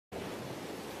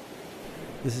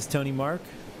This is Tony Mark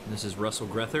This is Russell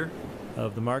Grether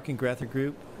of the Mark and Grether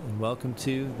Group, and welcome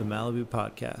to the Malibu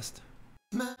Podcast.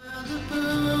 Malibu,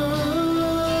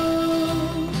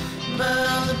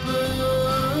 Malibu,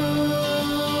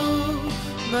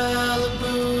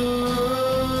 Malibu,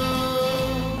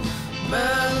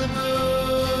 Malibu,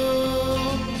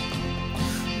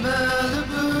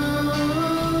 Malibu,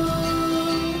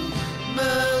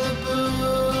 Malibu,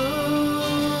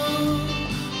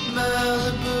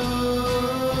 Malibu,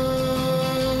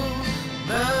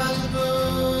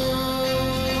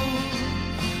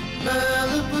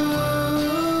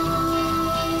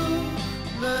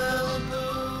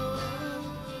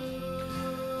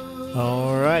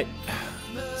 All right,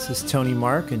 this is Tony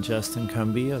Mark and Justin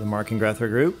Cumby of the Mark and Grether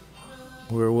Group.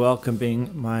 We're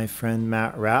welcoming my friend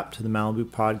Matt Rapf to the Malibu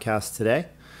Podcast today.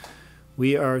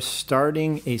 We are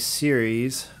starting a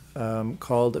series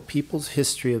called People's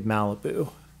History of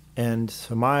Malibu. And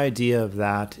so my idea of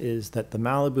that is that the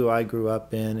Malibu I grew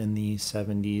up in the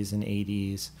 70s and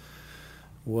 80s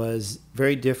was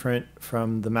very different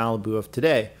from the Malibu of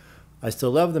today. I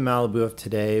still love the Malibu of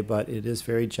today, but it is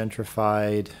very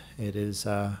gentrified. It is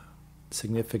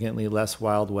significantly less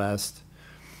Wild West.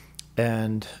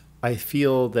 And I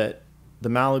feel that the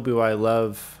Malibu I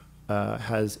love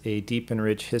has a deep and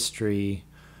rich history,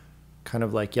 kind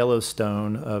of like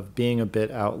Yellowstone, of being a bit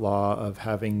outlaw, of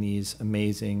having these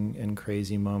amazing and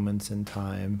crazy moments in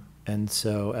time. And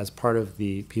so as part of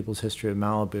the People's History of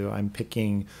Malibu, I'm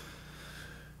picking,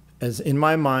 as in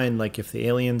my mind, like if the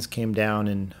aliens came down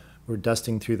and were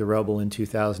dusting through the rubble in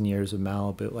 2,000 years of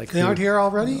Malibu. Like they aren't here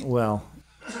already? Well,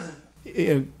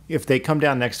 if they come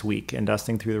down next week and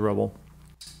dusting through the rubble,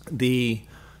 there's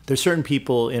certain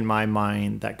people in my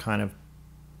mind that kind of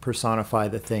personify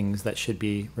the things that should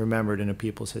be remembered in a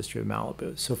People's History of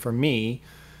Malibu. So for me,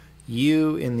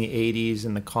 you in the 80s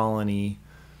in the colony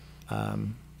are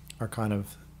kind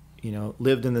of,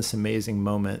 lived in this amazing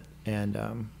moment.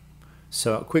 And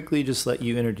so I'll quickly just let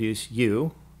you introduce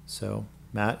you. So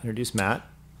Matt, introduce Matt.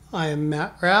 I am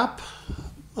Matt Rapf,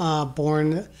 born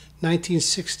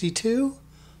 1962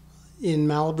 in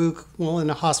Malibu, well, in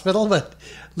a hospital, but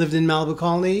lived in Malibu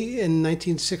Colony in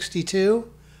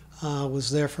 1962.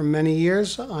 Was there for many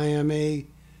years. I am a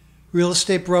real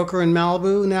estate broker in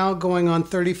Malibu now, going on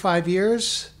 35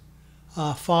 years.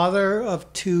 Father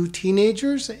of 2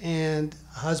 teenagers and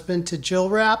husband to Jill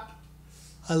Rapf.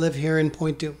 I live here in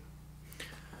Point Dume.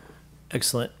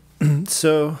 Excellent.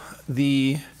 So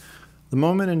the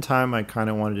moment in time I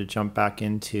kind of wanted to jump back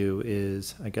into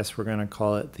is, I guess we're going to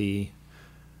call it the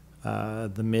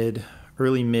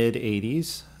early mid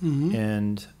 80s. Mm-hmm.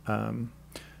 And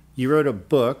you wrote a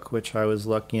book, which I was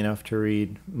lucky enough to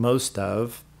read most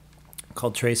of,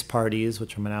 called Trace Parties,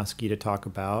 which I'm going to ask you to talk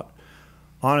about.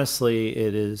 Honestly,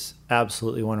 it is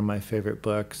absolutely one of my favorite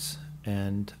books,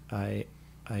 and I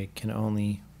can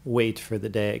only wait for the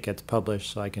day it gets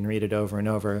published so I can read it over and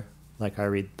over like I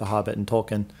read The Hobbit and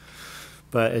Tolkien.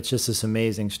 But it's just this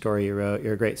amazing story you wrote.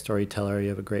 You're a great storyteller. You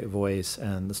have a great voice,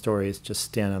 and the stories just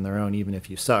stand on their own. Even if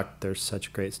you suck, there's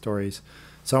such great stories.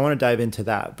 So I want to dive into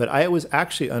that. But I was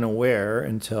actually unaware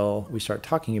until we start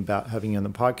talking about having you on the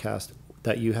podcast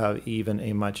that you have even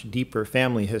a much deeper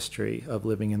family history of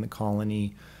living in the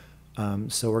colony.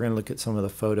 So we're going to look at some of the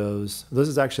photos. This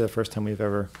is actually the first time we've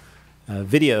ever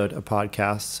videoed a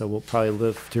podcast, so we'll probably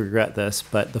live to regret this.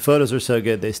 But the photos are so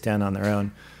good, they stand on their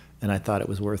own. And I thought it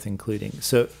was worth including.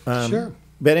 So, sure.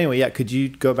 But anyway, yeah, could you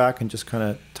go back and just kind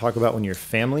of talk about when your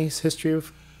family's history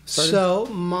started? So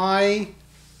my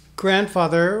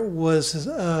grandfather was,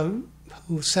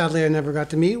 who sadly I never got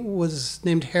to meet, was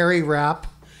named Harry Rapf.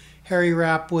 Harry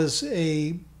Rapf was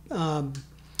a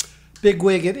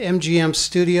bigwig at MGM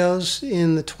Studios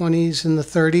in the 20s and the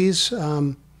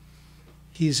 30s.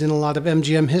 He's in a lot of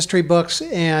MGM history books.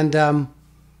 And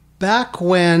back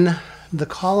when the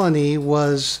colony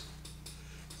was...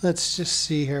 Let's just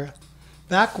see here.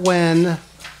 Back when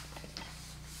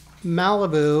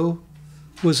Malibu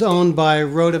was owned by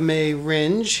Rhoda Mae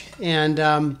Ringe, and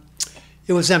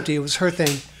it was empty. It was her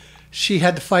thing. She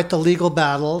had to fight the legal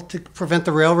battle to prevent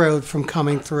the railroad from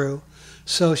coming through.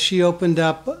 So she opened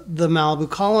up the Malibu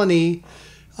colony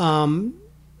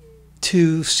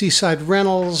to seaside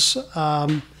rentals,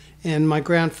 and my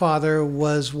grandfather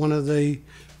was one of the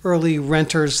early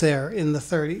renters there in the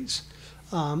 30s.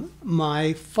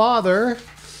 My father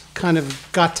kind of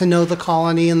got to know the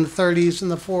colony in the 30s and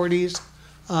the 40s.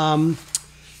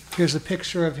 Here's a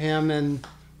picture of him and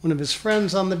one of his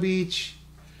friends on the beach.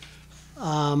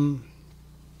 And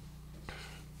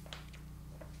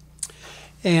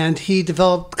he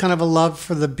developed kind of a love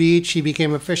for the beach. He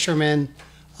became a fisherman.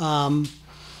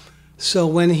 So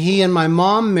when he and my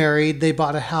mom married, they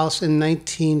bought a house in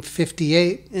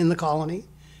 1958 in the colony,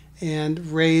 and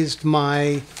raised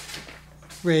my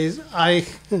I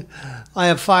I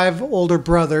have 5 older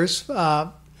brothers.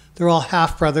 They're all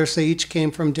half brothers. They each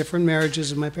came from different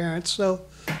marriages of my parents. So,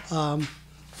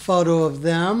 photo of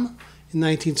them in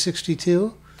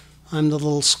 1962. I'm the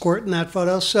little squirt in that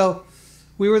photo. So,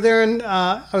 we were there, and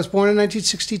I was born in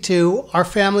 1962. Our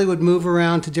family would move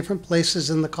around to different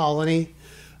places in the colony,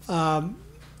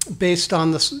 based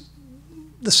on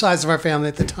the size of our family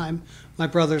at the time. My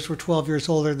brothers were 12 years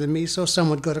older than me, so some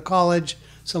would go to college,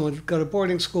 some would go to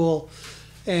boarding school,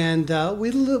 and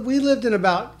we lived in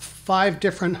about 5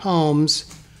 different homes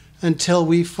until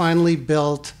we finally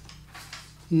built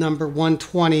number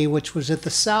 120, which was at the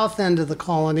south end of the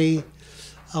colony.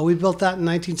 We built that in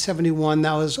 1971.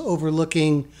 That was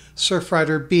overlooking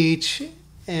Surfrider Beach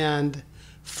and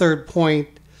Third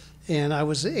Point, and I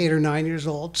was 8 or 9 years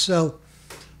old. So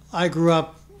I grew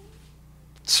up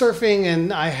surfing,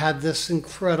 and I had this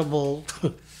incredible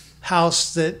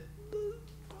house that,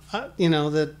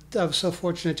 that I was so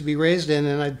fortunate to be raised in.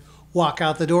 And I'd walk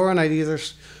out the door, and I'd either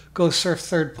go surf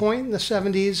Third Point in the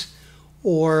 70s,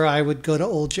 or I would go to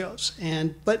Old Joe's.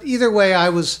 But either way, I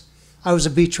was a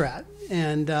beach rat.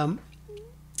 And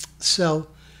so,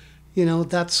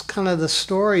 that's kind of the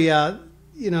story.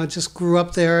 Just grew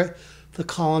up there. The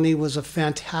colony was a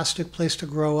fantastic place to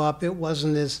grow up. It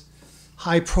wasn't as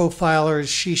high profile or as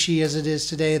shishi as it is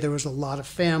today. There was a lot of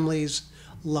families,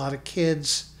 a lot of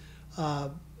kids,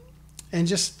 and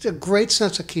just a great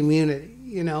sense of community.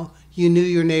 You knew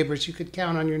your neighbors. You could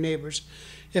count on your neighbors.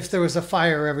 If there was a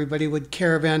fire, everybody would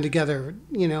caravan together,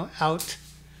 out.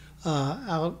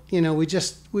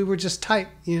 We were just tight,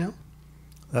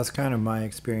 That's kind of my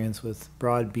experience with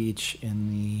Broad Beach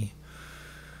in the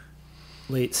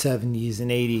late 70s and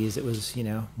 80s. It was,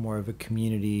 more of a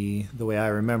community the way I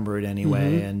remember it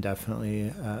anyway, Mm-hmm. and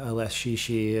definitely a less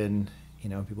shishi, and,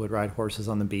 people would ride horses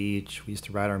on the beach. We used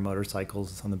to ride our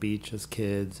motorcycles on the beach as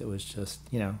kids. It was just,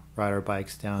 ride our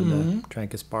bikes down Mm-hmm. to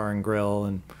Trancas Bar and Grill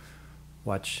and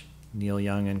watch Neil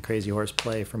Young and Crazy Horse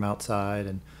play from outside.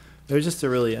 And it was just a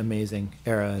really amazing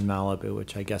era in Malibu,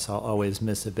 which I guess I'll always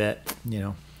miss a bit,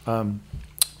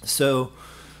 So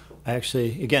I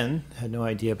actually, again, had no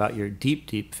idea about your deep,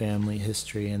 deep family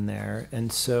history in there.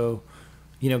 And so,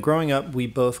 growing up, we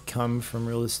both come from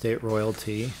real estate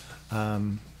royalty.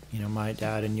 My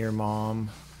dad and your mom,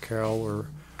 Carol, were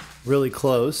really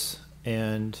close.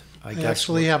 And I guess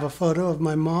actually have a photo of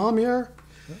my mom here.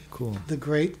 Cool. The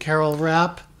great Carol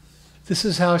Rapf. This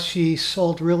is how she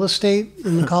sold real estate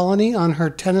in the colony on her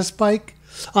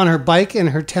bike and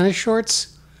her tennis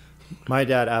shorts. My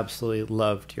dad absolutely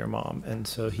loved your mom, and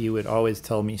so he would always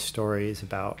tell me stories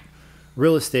about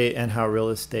real estate and how real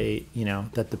estate,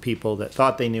 that the people that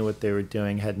thought they knew what they were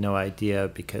doing had no idea,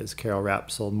 because Carol Rapf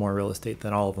sold more real estate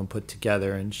than all of them put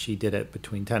together, and she did it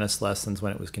between tennis lessons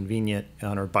when it was convenient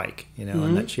on her bike, Mm-hmm.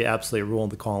 and that she absolutely ruled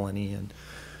the colony, and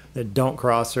that don't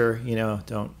cross her,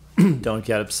 don't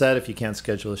get upset if you can't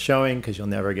schedule a showing, because you'll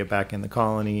never get back in the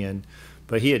colony.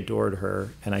 But he adored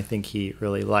her, and I think he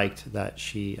really liked that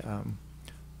she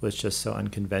was just so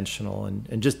unconventional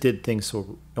and just did things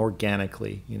so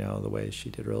organically, the way she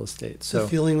did real estate. So the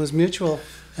feeling was mutual,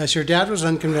 as your dad was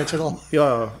unconventional.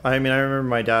 Yeah, I remember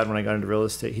my dad, when I got into real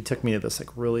estate, he took me to this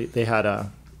they had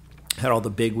all the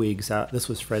bigwigs out. This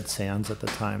was Fred Sands at the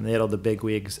time. They had all the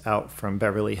bigwigs out from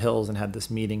Beverly Hills and had this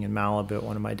meeting in Malibu at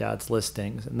one of my dad's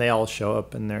listings, and they all show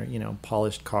up in their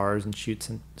polished cars and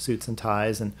suits and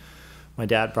ties. And my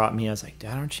dad brought me. I was like,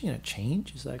 Dad, aren't you gonna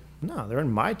change? He's like, No, they're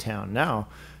in my town now.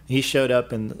 He showed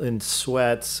up in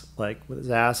sweats, like with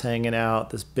his ass hanging out,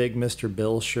 this big Mr.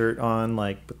 Bill shirt on,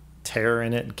 like with tear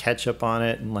in it and ketchup on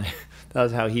it, and like that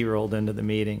was how he rolled into the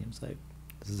meeting. It was like,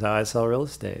 this is how I sell real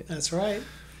estate. That's right.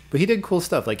 But he did cool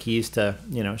stuff. Like he used to,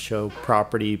 show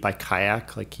property by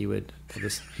kayak. Like he would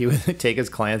take his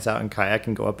clients out in kayak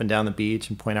and go up and down the beach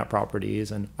and point out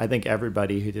properties. And I think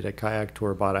everybody who did a kayak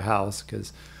tour bought a house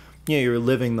because, you were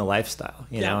living the lifestyle,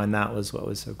 know, and that was what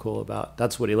was so cool about.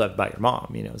 That's what he loved about your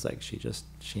mom. It was like she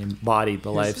embodied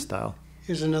the lifestyle.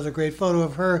 Here's another great photo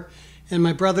of her and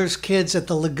my brother's kids at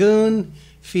the lagoon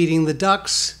feeding the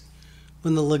ducks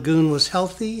when the lagoon was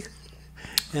healthy,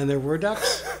 and there were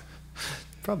ducks.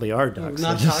 Probably are ducks.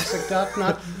 Not toxic duck,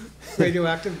 not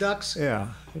radioactive ducks. Yeah,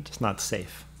 they're just not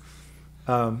safe.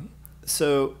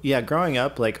 So, yeah, growing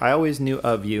up, like, I always knew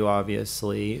of you,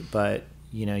 obviously, but,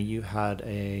 you had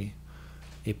a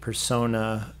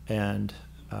persona and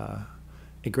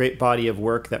a great body of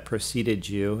work that preceded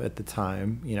you at the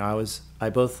time. I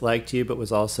both liked you, but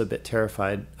was also a bit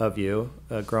terrified of you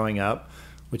growing up.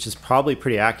 which is probably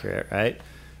pretty accurate, right?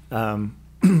 There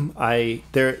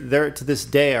to this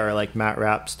day are like Matt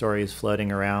Rapf stories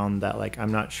floating around that like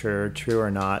I'm not sure true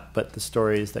or not, but the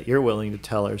stories that you're willing to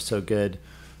tell are so good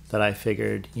that I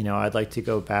figured, I'd like to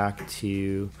go back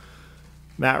to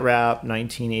Matt Rapf,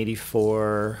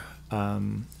 1984,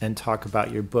 and talk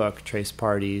about your book, Trace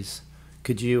Parties.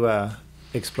 Could you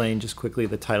explain just quickly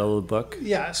the title of the book?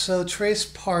 Yeah, so Trace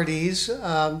Parties,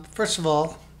 first of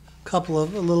all, a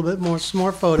little bit more, some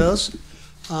more photos.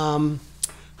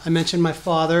 I mentioned my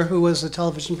father, who was a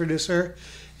television producer,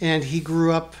 and he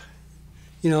grew up,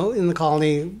 in the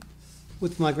colony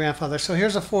with my grandfather. So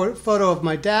here's a photo of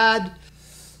my dad,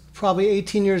 probably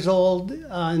 18 years old, in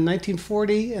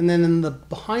 1940, and then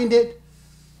behind it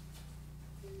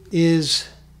is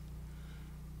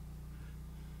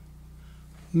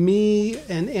me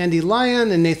and Andy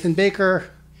Lyon and Nathan Baker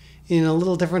in a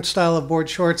little different style of board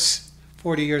shorts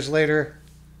 40 years later.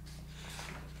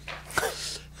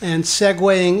 And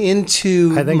segueing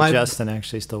into I think Justin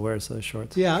actually still wears those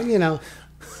shorts. Yeah,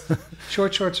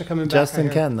 short shorts are coming back. Justin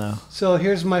right can, though. So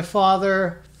here's my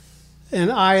father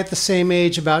and I at the same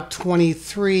age, about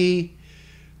 23.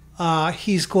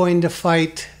 He's going to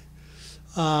fight.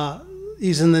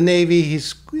 He's in the Navy.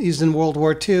 He's in World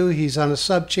War II. He's on a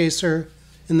sub chaser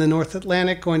in the North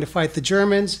Atlantic going to fight the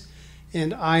Germans.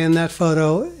 And I, in that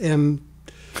photo, am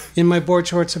in my board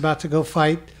shorts about to go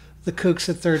fight the Kooks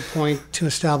at Third Point to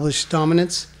establish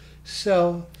dominance.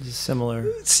 So similar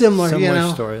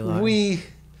storyline.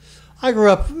 I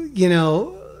grew up,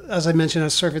 as I mentioned, I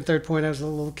was surfing Third Point. I was a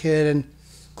little kid and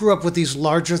grew up with these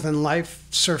larger than life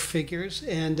surf figures,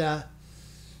 and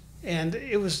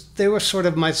they were sort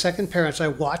of my second parents. I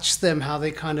watched them, how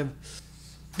they kind of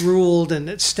ruled and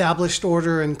established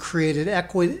order and created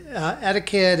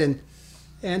etiquette,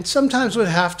 and sometimes would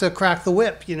have to crack the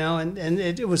whip, and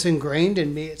it was ingrained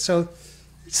in me. So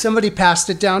somebody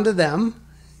passed it down to them,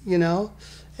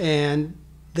 and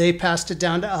they passed it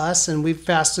down to us, and we've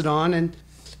passed it on, and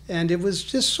it was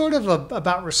just sort of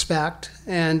about respect,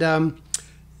 and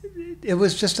it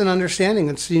was just an understanding,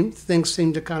 and things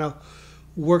seemed to kind of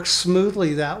work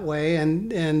smoothly that way,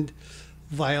 and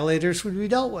violators would be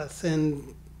dealt with,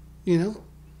 and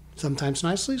sometimes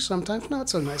nicely, sometimes not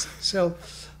so nicely. So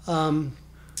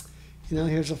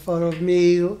here's a photo of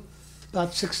me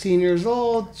about 16 years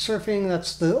old surfing.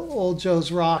 That's the old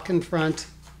Joe's Rock in front.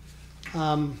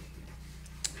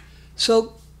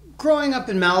 So growing up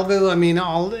in Malibu,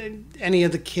 any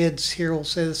of the kids here will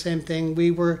say the same thing.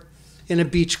 We were in a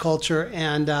beach culture,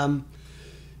 and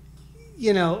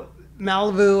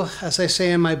Malibu, as I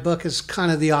say in my book, is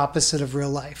kind of the opposite of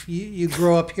real life. You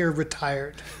grow up here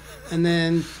retired, and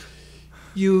then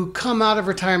you come out of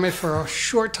retirement for a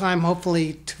short time,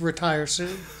 hopefully to retire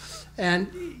soon. And,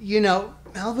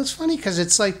 Malibu's funny because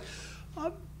it's like,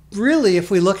 really, if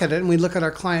we look at it and we look at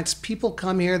our clients, people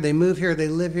come here, they move here, they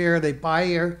live here, they buy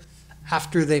here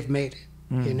after they've made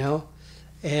it,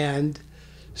 And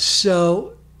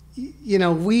so,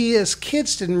 we as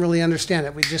kids didn't really understand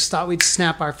it. We just thought we'd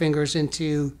snap our fingers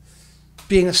into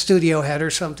being a studio head or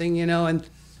something, and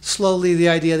slowly the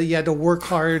idea that you had to work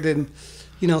hard, and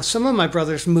some of my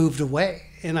brothers moved away,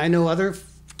 and I know other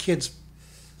kids,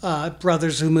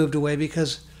 brothers who moved away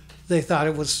because they thought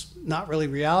it was not really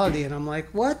reality, and I'm like,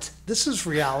 what? This is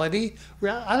reality.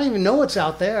 I don't even know what's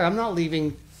out there. I'm not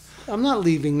leaving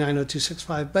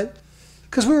 90265, but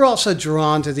because we were also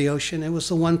drawn to the ocean. It was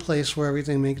the one place where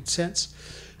everything made sense.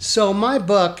 So my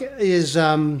book is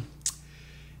about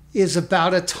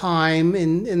a time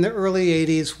in the early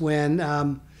 80s when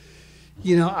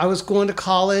I was going to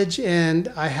college and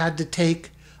I had to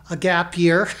take a gap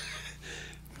year.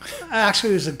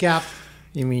 Actually, it was a gap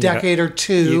decade or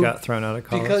two. You got thrown out of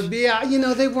college? Because,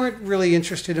 they weren't really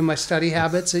interested in my study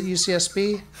habits at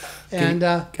UCSB. And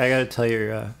I got to tell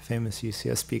your famous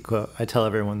UCSB quote. I tell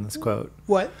everyone this quote.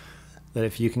 What? That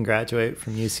if you can graduate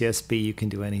from UCSB, you can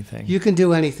do anything. You can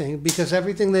do anything, because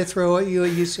everything they throw at you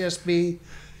at UCSB,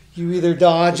 you either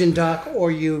dodge and duck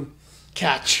or you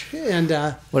catch. And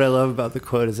what I love about the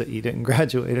quote is that you didn't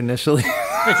graduate initially.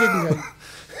 I didn't graduate.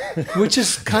 Which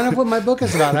is kind of what my book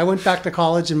is about. I went back to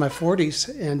college in my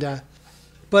 40s,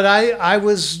 but I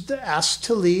was asked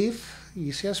to leave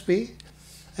UCSB,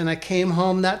 and I came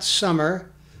home that summer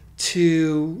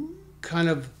to kind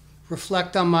of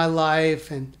reflect on my life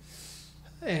and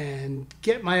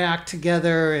get my act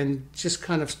together and just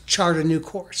kind of chart a new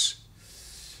course.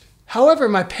 However,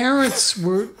 my parents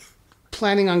were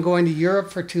planning on going to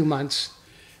Europe for 2 months,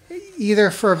 either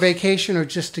for a vacation or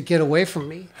just to get away from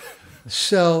me.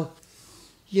 So,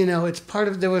 it's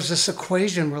there was this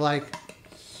equation where, like,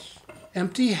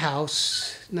 empty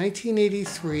house,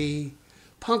 1983,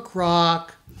 punk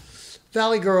rock,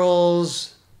 Valley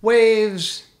Girls,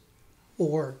 Waves,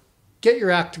 or get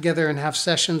your act together and have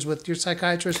sessions with your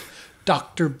psychiatrist,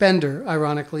 Dr. Bender,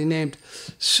 ironically named.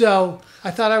 So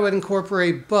I thought I would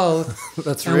incorporate both.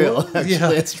 That's real. Actually,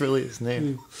 that's really his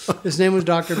name. His name was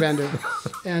Dr. Bender.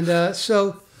 And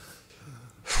so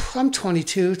I'm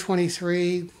 22,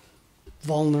 23,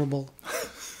 vulnerable,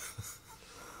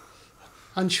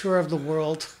 unsure of the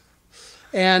world.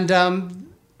 And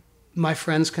my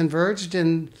friends converged,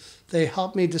 and they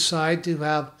helped me decide to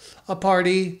have a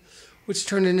party, which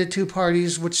turned into two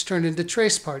parties, which turned into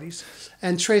Trace Parties.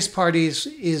 And Trace Parties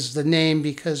is the name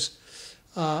because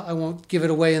I won't give it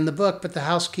away in the book, but the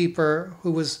housekeeper,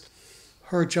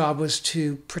 her job was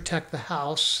to protect the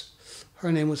house.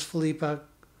 Her name was Philippa,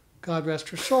 God rest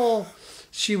her soul.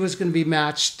 She was going to be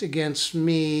matched against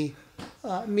me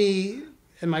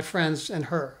and my friends and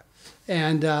her.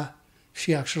 And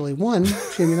she actually won.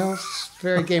 It's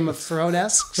very Game of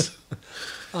Thrones-esque.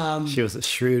 She was a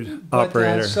shrewd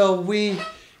operator. So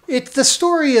the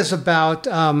story is about,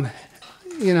 and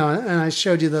I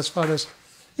showed you those photos.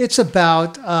 It's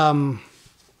about,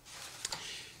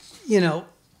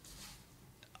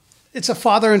 it's a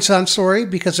father and son story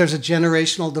because there's a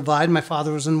generational divide. My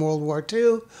father was in World War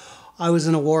II. I was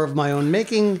in a war of my own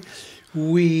making.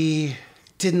 We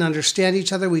didn't understand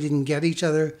each other. We didn't get each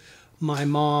other. My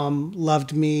mom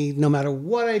loved me no matter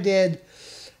what I did.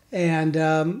 And,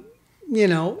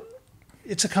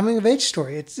 it's a coming of age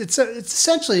story. It's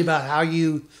essentially about how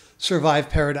you survive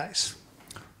paradise.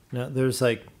 Now, there's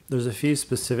a few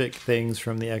specific things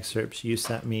from the excerpts you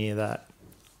sent me that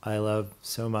I love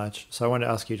so much. So I wanted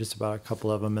to ask you just about a couple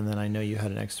of them, and then I know you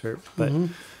had an excerpt. But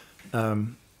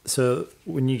so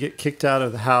when you get kicked out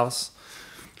of the house,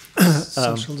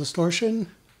 Social Distortion.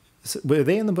 Were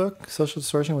they in the book? Social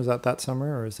Distortion, was that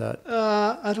summer, or is that?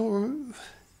 I don't remember.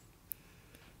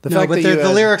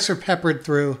 The lyrics are peppered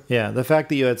through. Yeah, the fact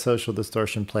that you had Social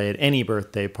Distortion play at any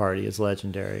birthday party is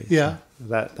legendary. Yeah.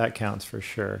 So that counts for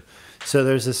sure. So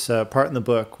there's this part in the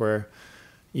book where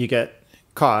you get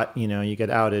caught, you get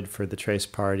outed for the Trace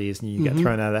parties, and you get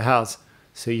thrown out of the house.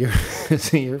 So your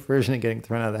version of getting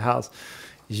thrown out of the house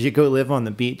is you go live on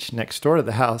the beach next door to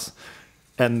the house,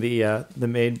 and the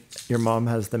maid, your mom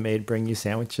has the maid bring you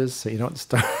sandwiches so you don't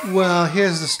starve. Well,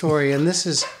 here's the story, and this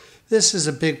is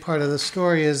a big part of the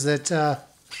story, is that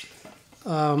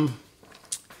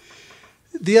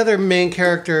the other main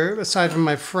character, aside from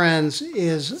my friends,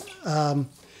 is I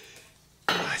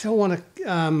don't want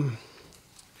to.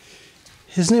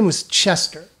 His name was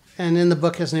Chester, and in the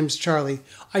book his name is Charlie.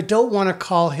 I don't want to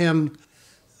call him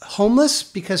homeless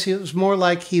because it was more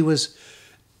like he was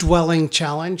dwelling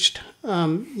challenged.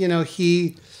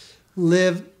 He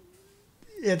lived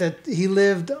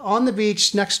on the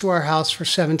beach next to our house for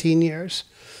 17 years.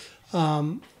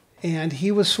 And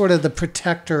he was sort of the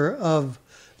protector of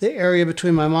the area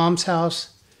between my mom's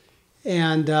house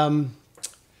and the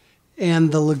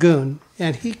lagoon.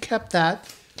 And he kept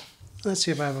that. Let's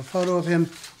see if I have a photo of him.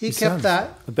 He kept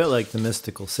that. A bit like the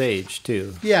mystical sage,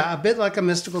 too. Yeah, a bit like a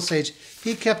mystical sage.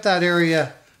 He kept that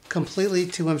area completely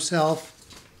to himself.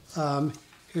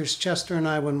 Here's Chester and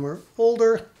I when we're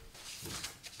older.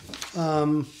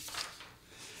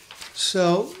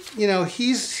 So,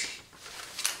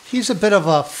 he's a bit of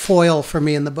a foil for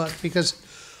me in the book because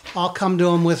I'll come to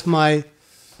him with my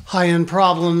high-end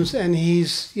problems, and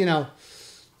he's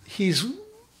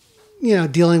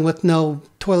dealing with no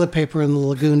toilet paper in the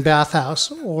lagoon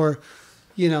bathhouse, or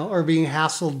being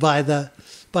hassled by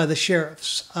the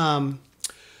sheriffs.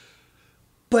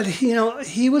 But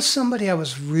he was somebody I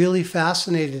was really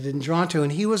fascinated and drawn to,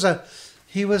 and it was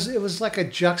like a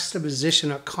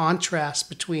juxtaposition, a contrast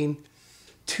between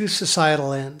two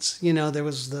societal ends. There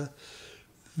was the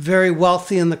very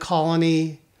wealthy in the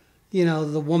colony,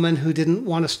 the woman who didn't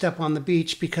want to step on the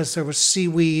beach because there was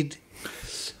seaweed.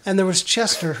 And there was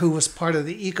Chester, who was part of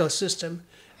the ecosystem,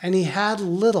 and he had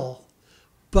little,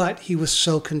 but he was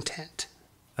so content.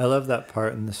 I love that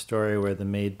part in the story where the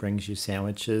maid brings you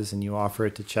sandwiches and you offer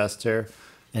it to Chester,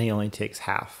 and he only takes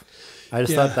half. I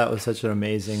just thought that was such an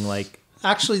amazing,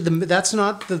 Actually, that's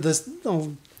not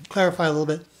I'll clarify a little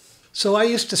bit. So I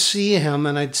used to see him,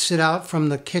 and I'd sit out from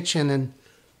the kitchen and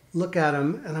look at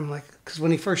him, and I'm like, because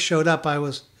when he first showed up, I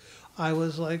was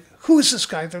like, who is this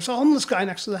guy? There's a homeless guy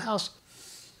next to the house.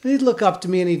 And he'd look up to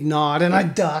me and he'd nod, and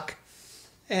I'd duck.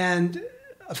 And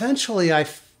eventually I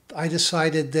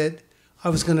decided that I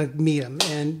was going to meet him,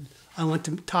 and I went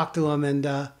to talk to him,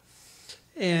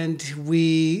 and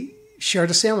we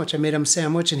shared a sandwich. I made him a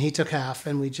sandwich, and he took half,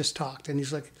 and we just talked. And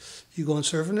he's like, you going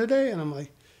surfing today? And I'm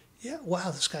like, yeah,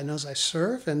 wow, this guy knows I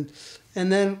surf. And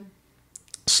then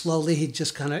slowly he'd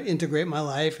just kind of integrate my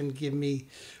life and give me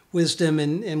wisdom,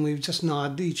 and we just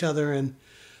nod to each other, and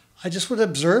I just would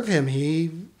observe him.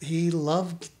 He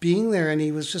loved being there, and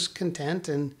he was just content,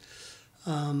 and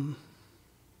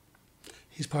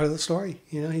he's part of the story.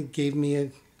 He gave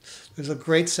me there's a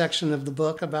great section of the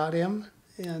book about him,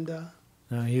 and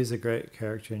no, he was a great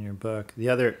character in your book. The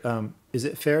other, is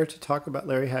it fair to talk about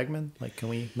Larry Hagman? Like, can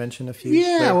we mention a few?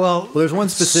 Yeah, well, there's one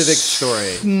specific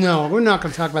story. No, we're not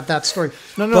going to talk about that story.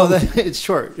 No, it's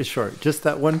short. It's short. Just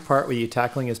that one part where you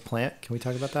tackling his plant. Can we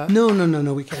talk about that? No,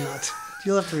 we cannot.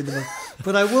 You'll have to read the book.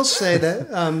 But I will say that.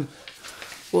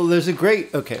 Well, there's a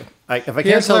great. Okay, if I can't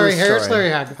here's tell Larry, the story. here's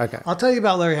Larry Hagman. Okay, I'll tell you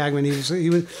about Larry Hagman.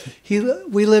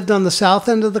 We lived on the south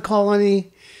end of the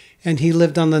colony, and he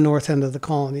lived on the north end of the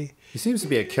colony. He seems to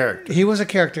be a character. He was a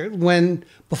character.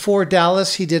 Before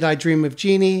Dallas, he did I Dream of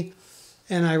Jeannie.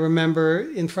 And I remember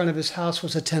in front of his house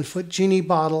was a 10-foot Jeannie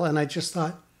bottle. And I just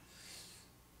thought,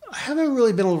 I haven't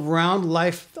really been around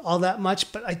life all that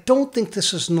much, but I don't think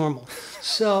this is normal.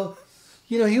 So,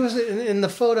 he was in the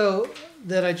photo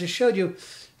that I just showed you.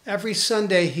 Every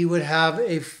Sunday, he would have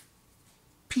a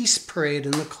peace parade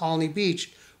in the Colony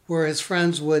Beach where his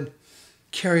friends would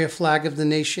carry a flag of the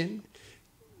nation.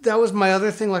 That was my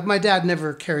other thing. Like, my dad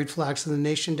never carried flags of the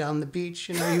nation down the beach.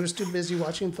 He was too busy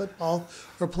watching football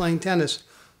or playing tennis.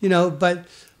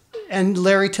 And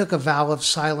Larry took a vow of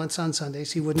silence on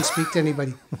Sundays. He wouldn't speak to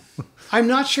anybody. I'm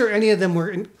not sure any of them were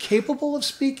incapable of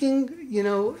speaking,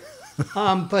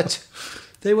 but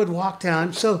they would walk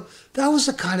down. So that was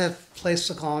the kind of place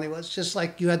the colony was. Just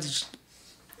like you had this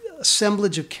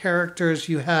assemblage of characters.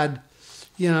 You had,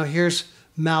 here's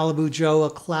Malibu Joe, a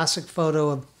classic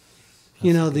photo of,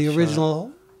 the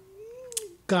original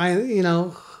guy,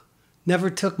 never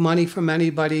took money from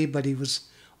anybody, but he was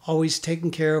always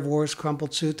taking care of, wore his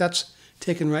crumpled suit. That's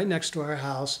taken right next to our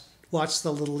house. Watched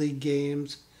the Little League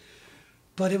games.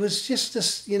 But it was just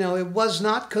this, it was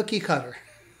not cookie cutter.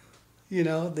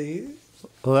 Well,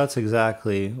 that's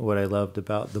exactly what I loved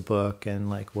about the book,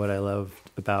 and like what I loved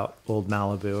about Old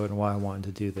Malibu, and why I wanted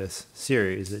to do this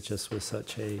series. It just was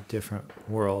such a different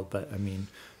world, but I mean,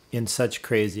 in such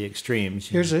crazy extremes.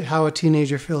 Here's how a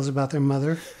teenager feels about their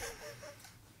mother.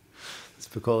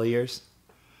 Spicoli years.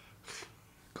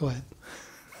 Go ahead.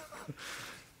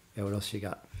 Yeah, what else you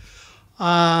got?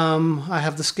 I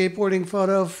have the skateboarding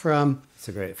photo from It's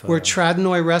a great photo. where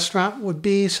Tradnoy Restaurant would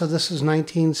be. So this is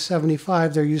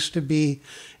 1975. There used to be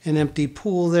an empty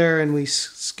pool there, and we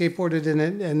skateboarded in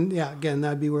it. And yeah, again,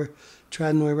 that'd be where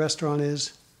Tradnoy Restaurant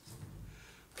is.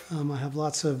 I have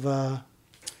lots of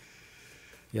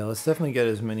yeah, let's definitely get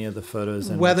as many of the photos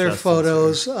and weather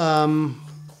photos.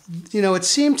 It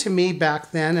seemed to me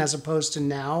back then, as opposed to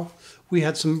now, we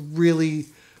had some really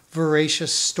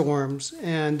voracious storms,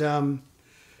 and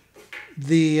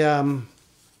the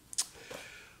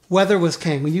weather was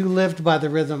king. When you lived by the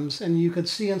rhythms, and you could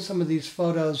see in some of these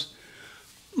photos,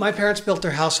 my parents built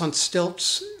their house on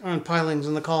stilts, on pilings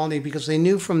in the colony, because they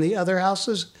knew from the other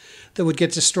houses that would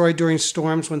get destroyed during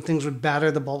storms when things would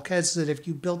batter the bulkheads, that if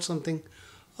you built something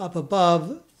up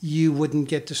above, you wouldn't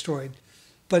get destroyed.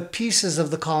 But pieces of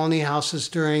the colony houses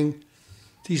during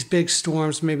these big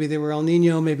storms, maybe they were El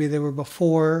Nino, maybe they were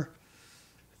before,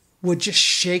 would just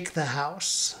shake the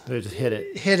house. They just hit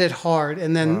it. Hit it hard.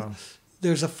 And then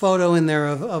there's a photo in there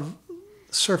of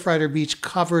Surfrider Beach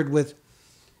covered with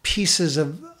pieces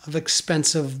of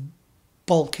expensive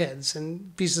bulkheads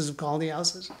and pieces of colony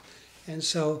houses. And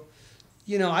so,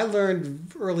 I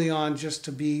learned early on just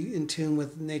to be in tune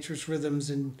with nature's rhythms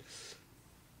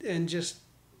and just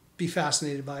be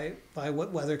fascinated by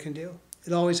what weather can do.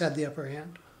 It always had the upper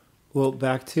hand. Well,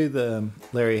 back to the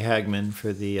Larry Hagman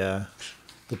for the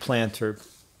planter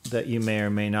that you may or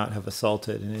may not have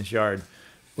assaulted in his yard.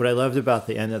 What I loved about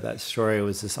the end of that story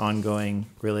was this ongoing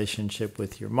relationship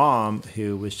with your mom,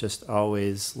 who was just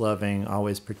always loving,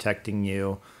 always protecting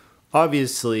you.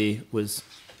 Obviously was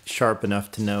sharp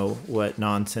enough to know what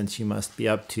nonsense you must be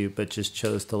up to, but just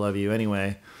chose to love you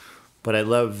anyway. But I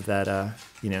love that,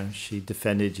 she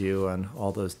defended you on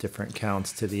all those different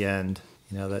counts to the end,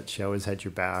 that she always had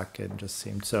your back and just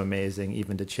seemed so amazing,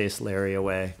 even to chase Larry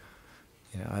away.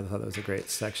 I thought that was a great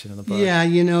section in the book. Yeah,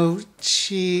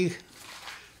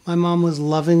 my mom was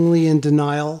lovingly in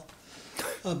denial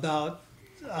about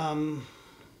the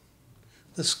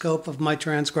scope of my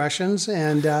transgressions,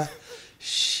 and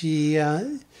she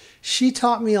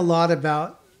taught me a lot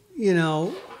about,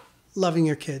 loving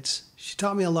your kids. She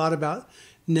taught me a lot about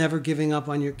never giving up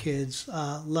on your kids,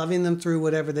 loving them through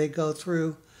whatever they go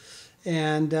through.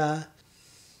 And, the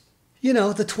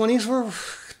 20s were a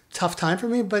tough time for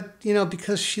me, but,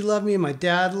 because she loved me and my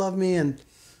dad loved me, and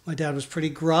My dad was pretty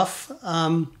gruff,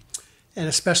 and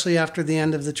especially after the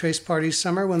end of the Trace Party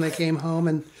summer when they came home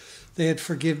and they had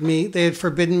forbidden me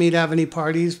to have any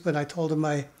parties, but I told him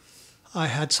I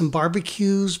had some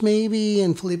barbecues maybe,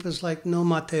 and Felipe was like, no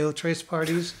Mateo Trace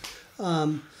parties.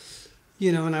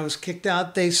 You know, and I was kicked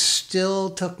out. They still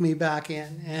took me back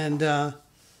in. And,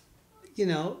 you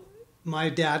know, my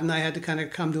dad and I had to kind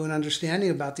of come to an understanding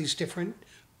about these different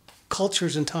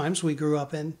cultures and times we grew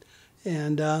up in.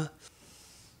 And,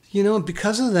 you know,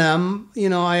 because of them, you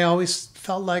know, I always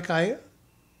felt like I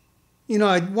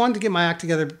wanted to get my act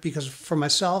together because for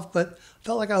myself, but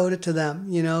felt like I owed it to them,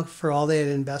 you know, for all they had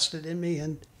invested in me.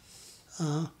 And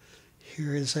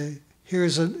here is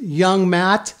a young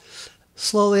Matt,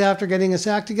 slowly after getting his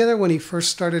act together when he first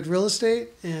started real estate.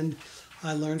 And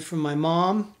I learned from my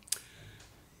mom.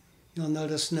 You'll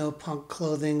notice no punk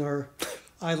clothing or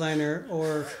eyeliner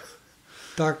or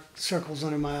dark circles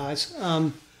under my eyes.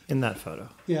 In that photo.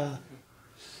 Yeah.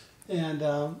 And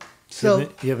do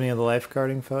you have any of the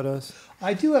lifeguarding photos?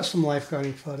 I do have some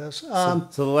lifeguarding photos. So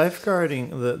the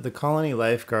lifeguarding, the colony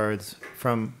lifeguards,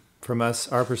 from us,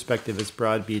 our perspective as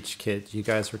Broad Beach kids, you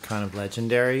guys were kind of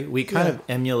legendary. We kind of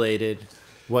emulated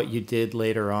what you did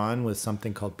later on with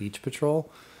something called Beach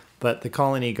Patrol. But the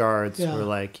colony guards were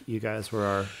like, you guys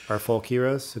were our folk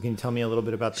heroes. So can you tell me a little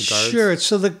bit about the guards? Sure.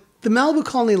 So the Malibu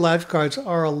Colony Lifeguards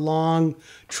are a long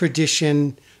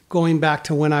tradition going back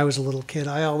to when I was a little kid.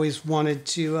 I always wanted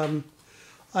to,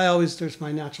 there's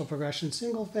my natural progression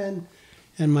single fin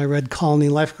and my red colony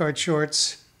lifeguard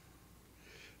shorts.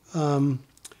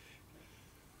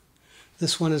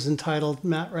 This one is entitled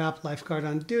Matt Rapf, Lifeguard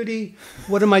on Duty.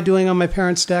 What am I doing on my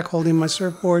parents' deck holding my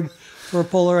surfboard for a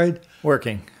Polaroid?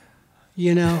 Working.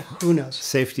 You know, who knows?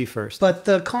 Safety first. But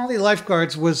the colony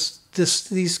lifeguards was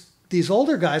these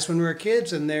older guys when we were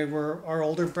kids, and they were our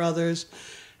older brothers,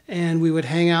 and we would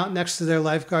hang out next to their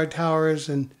lifeguard towers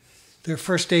and their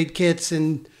first aid kits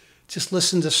and just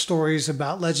listen to stories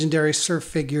about legendary surf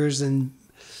figures and,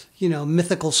 you know,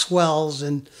 mythical swells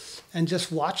and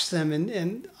just watch them.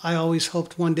 And I always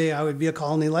hoped one day I would be a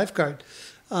colony lifeguard.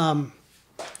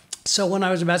 So when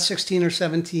I was about 16 or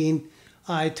 17,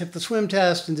 I took the swim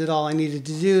test and did all I needed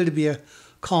to do to be a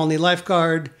colony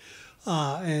lifeguard,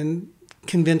 and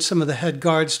convinced some of the head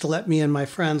guards to let me and my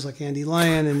friends like Andy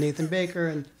Lyon and Nathan Baker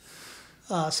and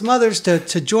some others to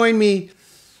join me,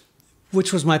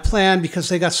 which was my plan because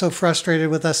they got so frustrated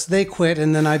with us. They quit,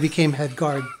 and then I became head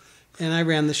guard, and I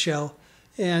ran the show.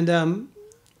 And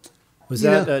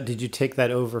did you take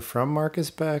that over from Marcus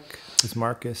Beck? Was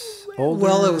Marcus older?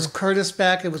 Well, it was Curtis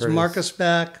Beck. It was Marcus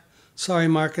Beck. Sorry,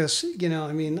 Marcus. You know,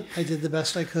 I mean, I did the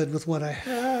best I could with what I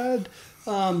had.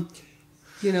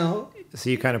 You know. So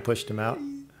you kind of pushed him out?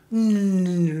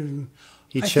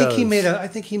 I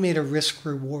think he made a risk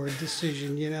reward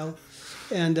decision, you know.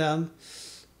 And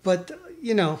but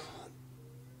you know,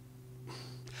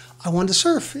 I wanted to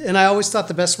surf, and I always thought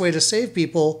the best way to save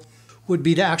people would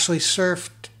be to actually surf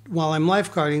while I'm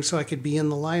lifeguarding, so I could be in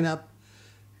the lineup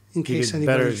in case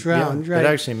anybody's drowned. Yeah, right? It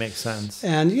actually makes sense.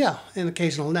 And an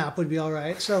occasional nap would be all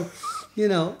right. So, you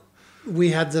know,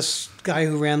 we had this guy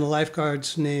who ran the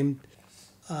lifeguards named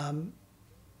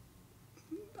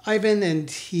Ivan, and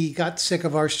he got sick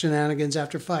of our shenanigans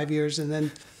after 5 years, and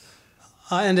then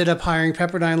I ended up hiring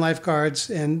Pepperdine lifeguards.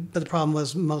 But the problem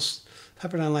was most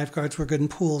Pepperdine lifeguards were good in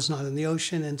pools, not in the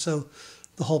ocean, and so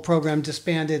the whole program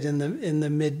disbanded in the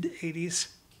mid '80s.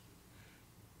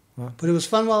 Well, but it was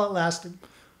fun while it lasted.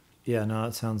 Yeah, no,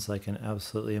 it sounds like an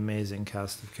absolutely amazing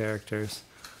cast of characters.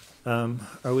 Are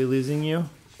we losing you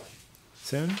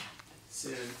soon?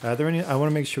 Soon. Are there any? I want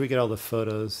to make sure we get all the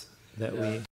photos that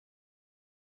we.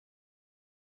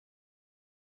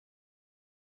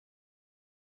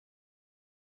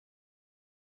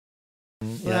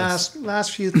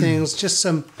 Last few things, just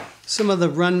some of the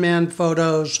Runman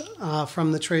photos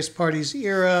from the Trace Parties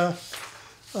era.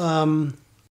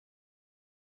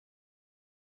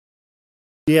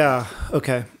 Yeah.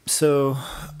 Okay. So,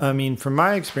 I mean, from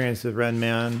my experience with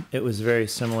Runman, it was very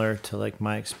similar to like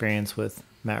my experience with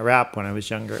Matt Rapf when I was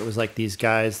younger. It was like these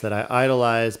guys that I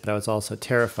idolized, but I was also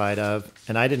terrified of,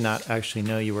 and I did not actually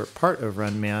know you were part of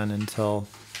Runman until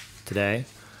today.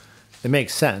 It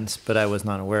makes sense, but I was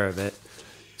not aware of it.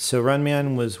 So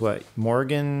Runman was what?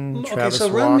 Morgan, Travis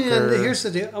Walker? Runman, here's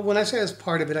the deal. When I say I was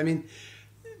part of it, I mean,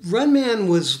 Runman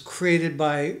was created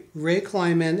by Ray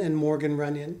Kleiman and Morgan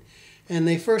Runyon. And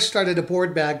they first started a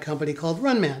board bag company called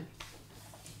Runman.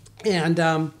 And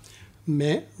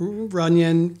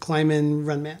Runyon, Kleiman,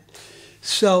 Runman.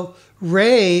 So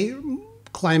Ray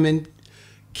Kleiman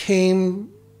came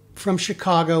from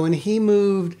Chicago, and he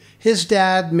moved. His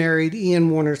dad married Ian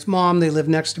Warner's mom. They lived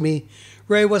next to me.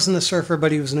 Ray wasn't a surfer,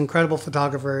 but he was an incredible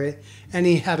photographer, and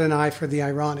he had an eye for the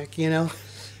ironic, you know?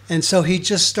 And so he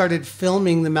just started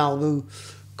filming the Malibu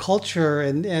culture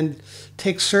and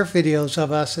take surf videos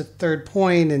of us at Third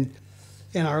Point and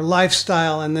our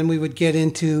lifestyle. And then we'd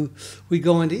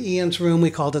go into Ian's room.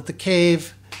 We called it the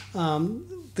cave at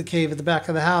the back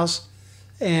of the house.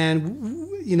 And,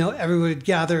 you know, everyone would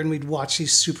gather and we'd watch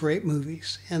these Super 8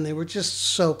 movies. And they were just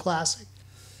so classic.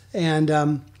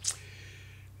 And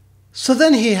so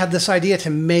then he had this idea to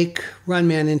make Run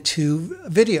Man into a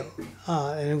video.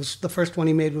 And it was the first one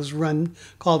he made was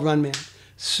called Run Man.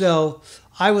 So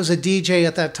I was a DJ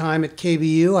at that time at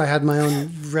KBU. I had my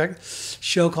own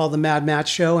show called the Mad Matt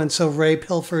Show. And so Ray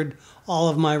pilfered all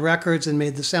of my records and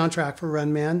made the soundtrack for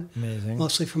Run Man. Amazing.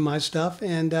 Mostly from my stuff.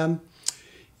 And,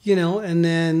 you know, and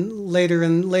then later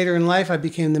in life, I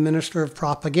became the minister of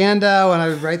propaganda, and I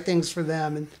would write things for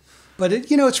them. But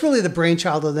it's really the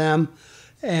brainchild of them,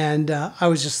 and I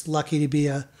was just lucky to be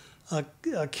a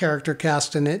character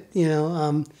cast in it. You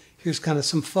know, here's kind of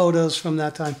some photos from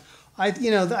that time. I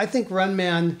think Run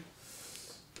Man,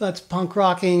 that's punk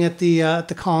rocking at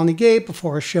the Colony Gate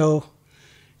before a show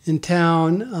in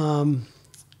town.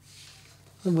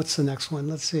 What's the next one?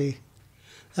 Let's see.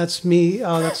 That's me.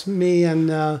 Oh, that's me and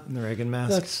the Reagan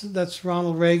mask. That's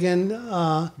Ronald Reagan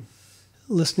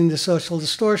listening to Social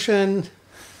Distortion,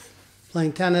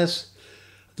 playing tennis.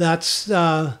 That's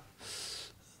a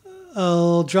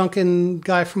drunken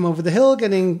guy from over the hill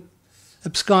getting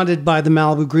absconded by the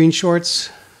Malibu green shorts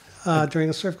during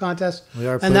a surf contest.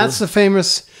 And that's the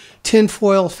famous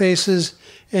tinfoil faces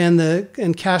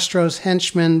and Castro's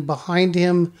henchmen behind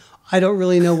him. I don't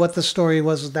really know what the story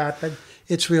was with that, but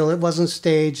it's real. It wasn't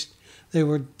staged. They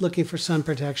were looking for sun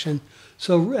protection.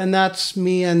 So, and that's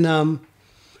me and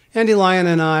Andy Lyon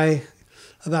and I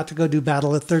about to go do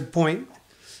battle at Third Point.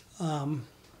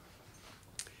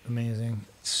 Amazing.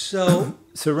 So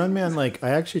Run Man, like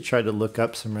I actually tried to look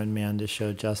up some Run Man to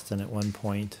show Justin at one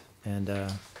point. And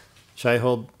should I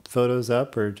hold photos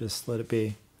up or just let it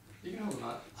be? You can hold them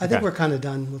up. I think we're kind of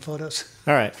done with photos.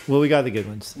 All right. Well, we got the good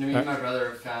ones. Me and my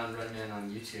brother found Run Man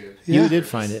on YouTube. You did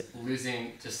find it.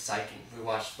 Just psyching. We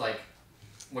watched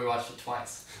it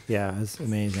twice. Yeah, it's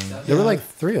amazing. There were like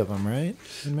 3 of them, right?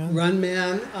 Run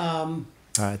Man. All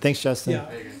right. Thanks, Justin.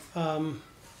 Yeah.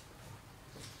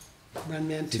 Run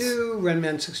Man 2, Run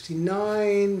Man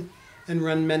 69, and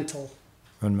Run Mental.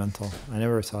 Run Mental. I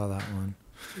never saw that one.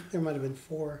 I think there might have been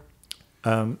 4.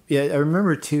 Yeah, I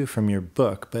remember 2 from your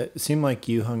book, but it seemed like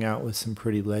you hung out with some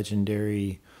pretty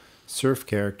legendary surf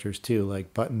characters too,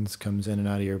 like Buttons comes in and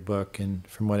out of your book, and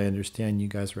from what I understand, you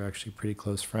guys were actually pretty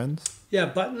close friends. Yeah,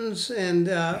 Buttons and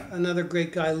another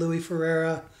great guy, Louis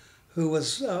Ferreira, who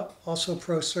was also a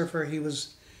pro surfer. He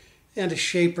was and a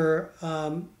shaper.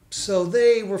 So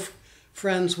they were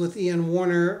friends with Ian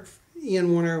Warner.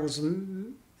 Ian Warner was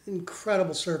an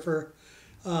incredible surfer.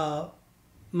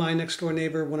 My next door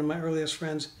neighbor, one of my earliest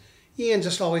friends. Ian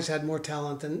just always had more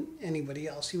talent than anybody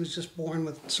else. He was just born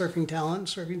with surfing talent,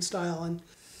 surfing style. And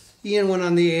Ian went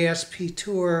on the ASP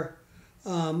tour.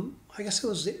 I guess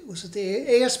was it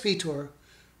the ASP tour,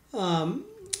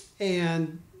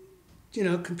 and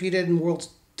competed in world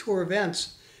tour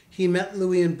events. He met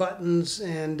Louis and Buttons,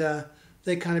 and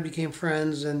they kind of became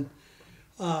friends. And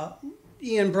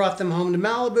Ian brought them home to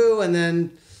Malibu, and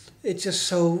then it just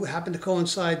so happened to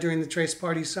coincide during the Trace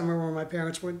Party summer where my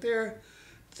parents weren't there.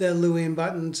 The Louis and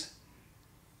Buttons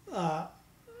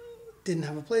didn't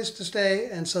have a place to stay,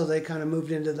 and so they kind of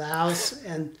moved into the house,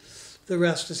 and the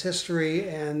rest is history.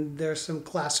 And there's some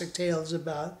classic tales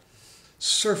about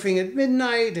surfing at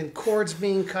midnight and cords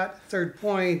being cut at Third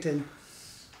Point, and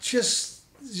just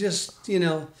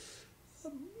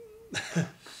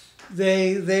they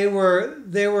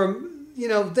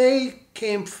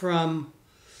came from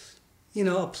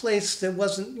a place that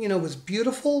wasn't was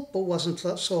beautiful but wasn't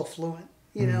so affluent.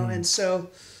 And so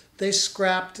they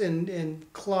scrapped and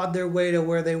clawed their way to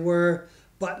where they were.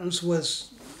 Buttons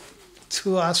was,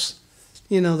 to us,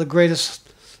 one of the greatest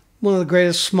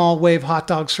small wave hot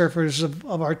dog surfers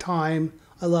of our time.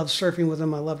 I loved surfing with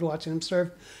him. I loved watching him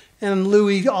surf. And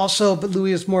Louis also, but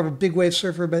Louis is more of a big wave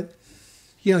surfer, but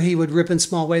he would rip in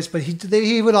small waves, but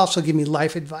he would also give me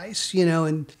life advice,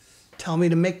 and tell me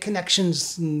to make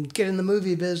connections and get in the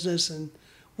movie business and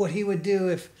what he would do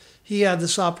if he had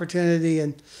this opportunity.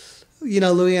 And,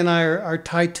 Louis and I are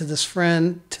tight to this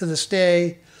friend to this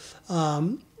day.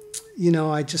 I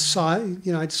just saw him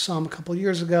a couple of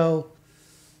years ago.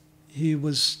 He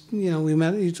was, we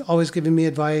met, he's always giving me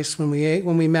advice when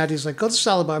we met. He's like, go to the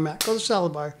salad bar, Matt, go to the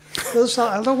salad bar. Go to the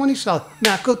salad. I don't want any salad.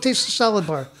 Matt, go taste the salad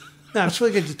bar. Matt, it's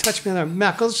really good. You touch me on there.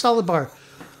 Matt, go to the salad bar.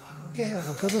 Yeah,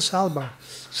 I'll go to the salad bar.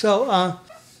 So,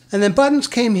 and then Buttons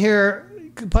came here.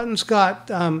 Buttons got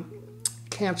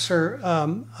cancer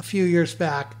a few years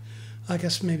back. I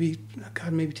guess maybe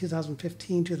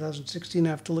 2015, 2016. I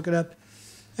have to look it up.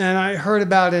 And I heard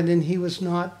about it, and he was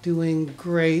not doing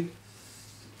great.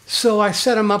 So I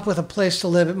set him up with a place to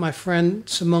live at my friend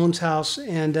Simone's house,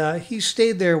 and he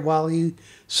stayed there while he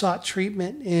sought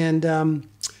treatment. And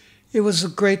it was a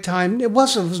great time. It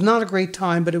was not a great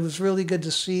time, but it was really good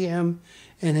to see him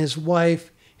and his wife,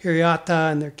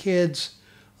 Hiriata, and their kids.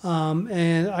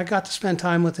 And I got to spend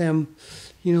time with him,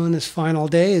 in his final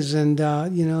days. And,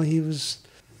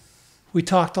 we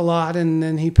talked a lot, and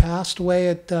then he passed away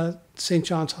at St.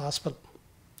 John's Hospital.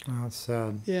 Oh, that's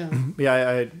sad. Yeah.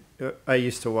 Yeah, I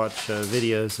used to watch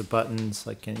videos of Buttons,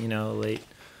 like in, late,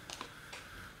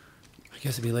 I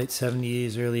guess it'd be late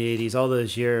 70s, early 80s, all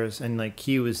those years. And like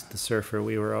he was the surfer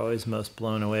we were always most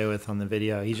blown away with on the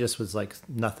video. He just was like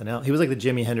nothing else. He was like the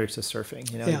Jimi Hendrix of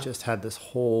surfing. Yeah. He just had this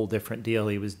whole different deal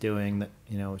he was doing that,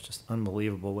 was just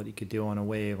unbelievable what he could do on a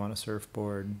wave, on a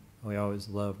surfboard. We always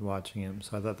loved watching him.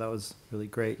 So I thought that was really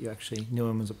great. You actually knew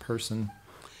him as a person.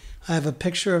 I have a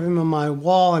picture of him on my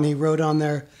wall, and he wrote on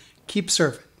there, "Keep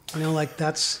surfing." Like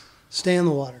that's stay in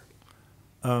the water.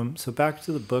 So back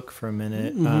to the book for a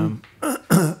minute.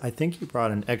 I think you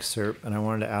brought an excerpt, and I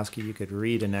wanted to ask you could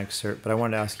read an excerpt, but I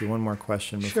wanted to ask you one more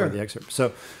question before the excerpt.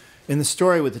 So in the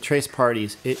story with the trace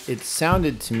parties, it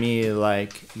sounded to me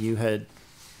like you had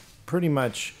pretty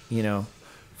much,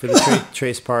 for the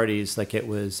trace parties, like it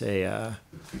was a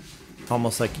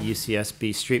almost like a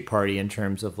UCSB street party in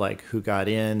terms of like who got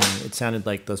in. And it sounded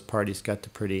like those parties got to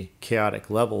pretty chaotic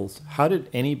levels. How did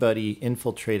anybody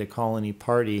infiltrate a colony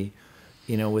party,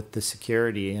 with the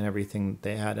security and everything that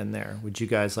they had in there? Would you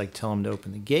guys like tell them to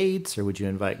open the gates, or would you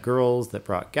invite girls that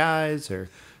brought guys, or?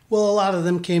 Well, a lot of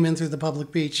them came in through the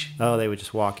public beach. Oh, they would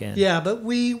just walk in. Yeah, but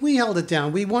we held it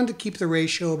down. We wanted to keep the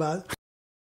ratio about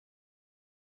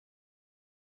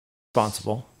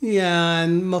responsible. Yeah,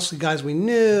 and mostly guys we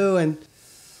knew,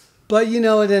 but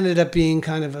it ended up being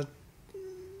kind of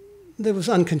it was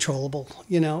uncontrollable,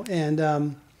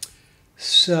 and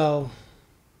so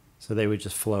they would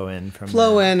just flow in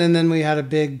and then we had a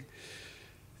big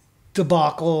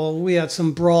debacle. We had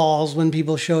some brawls when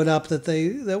people showed up that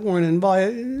weren't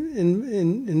invited,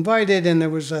 and there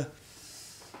was a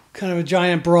kind of a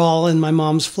giant brawl in my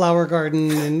mom's flower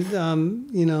garden, and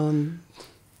and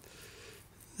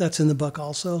that's in the book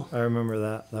also. I remember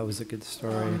that. That was a good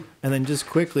story. And then just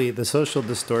quickly, the Social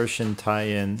Distortion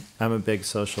tie-in. I'm a big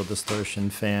Social Distortion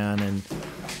fan. And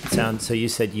so you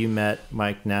said you met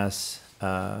Mike Ness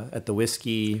at the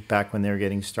Whiskey back when they were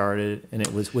getting started. And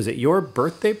was it your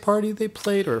birthday party they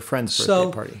played, or a friend's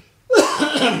birthday party?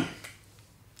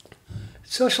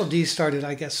 Social D started,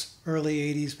 I guess,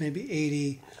 early 80s, maybe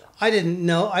 80. I didn't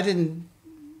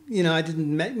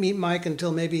meet Mike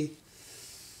until maybe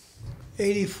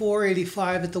 84,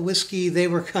 85 at the Whiskey. They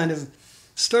were kind of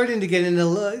starting to get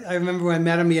into. I remember when I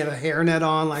met him, he had a hairnet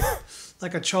on,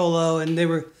 like a cholo, and they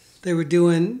were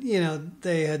doing.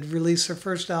 They had released their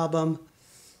first album.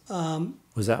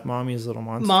 Was that Mommy's Little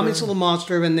Monster? Mommy's Little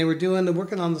Monster, and they were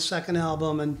working on the second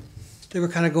album, and they were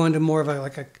kind of going to more of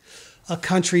a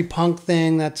country punk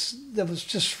thing. That was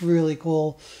just really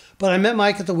cool. But I met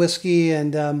Mike at the Whiskey,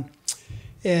 and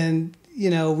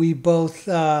we both.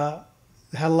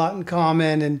 Had a lot in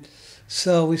common, and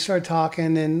so we started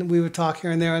talking, and we would talk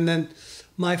here and there. And then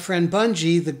my friend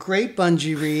Bungie, the great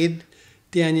Bungie Reed,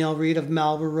 Danielle Reed of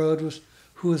Malibu Road,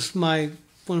 who was one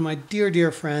of my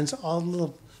dear friends, a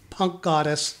little punk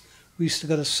goddess. We used to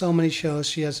go to so many shows.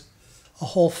 She has a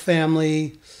whole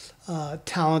family,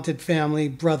 talented family,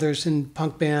 brothers in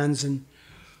punk bands, and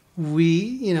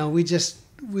it's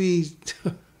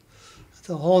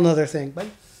a whole nother thing. But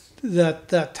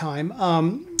that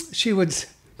time. She would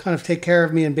kind of take care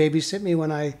of me and babysit me when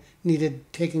I needed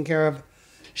taken care of.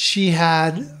 She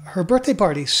had her birthday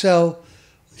party. So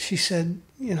she said,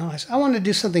 I wanted to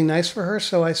do something nice for her.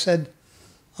 So I said,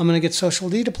 I'm going to get Social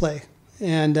D to play.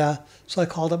 And so I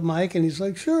called up Mike, and he's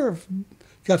like, sure, you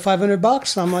got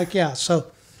 $500? And I'm like, yeah. So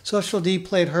Social D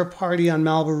played her party on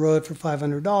Malibu Road for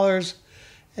 $500.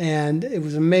 And it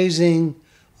was amazing.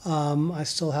 I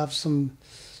still have some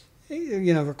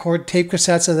record tape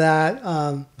cassettes of that.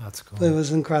 That's cool. But it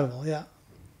was incredible, yeah.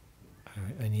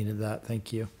 I needed that.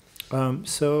 Thank you.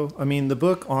 So, I mean, the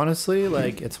book, honestly,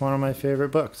 it's one of my favorite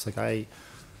books. I'm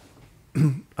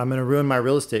going to ruin my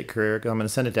real estate career. I'm going to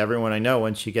send it to everyone I know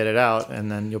once you get it out,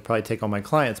 and then you'll probably take all my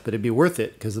clients. But it'd be worth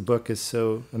it because the book is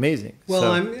so amazing.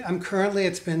 Well, I'm currently.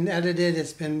 It's been edited.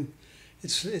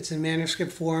 It's in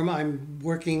manuscript form. I'm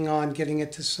working on getting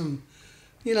it to some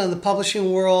the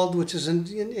publishing world, which is an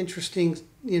interesting,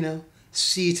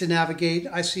 sea to navigate.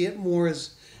 I see it more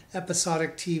as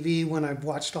episodic TV. When I've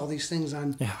watched all these things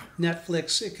on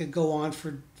Netflix, it could go on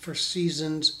for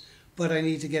seasons, but I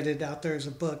need to get it out there as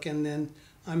a book, and then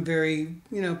I'm very,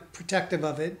 protective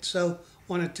of it. So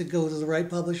want it to go to the right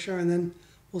publisher, and then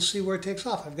we'll see where it takes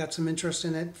off. I've got some interest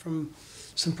in it from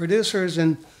some producers,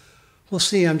 and we'll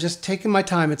see. I'm just taking my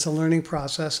time. It's a learning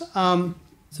process. So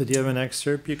do you have an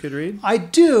excerpt you could read? I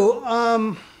do.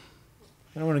 I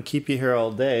don't want to keep you here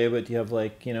all day, but do you have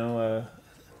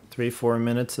 3-4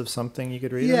 minutes of something you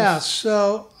could read? Yeah, us?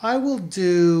 so I will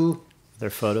do... Are there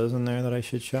photos in there that I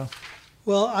should show?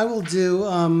 Well, I will do...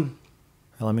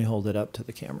 Let me hold it up to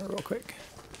the camera real quick.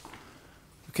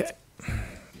 Okay.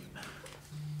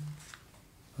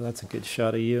 Well, that's a good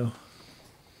shot of you.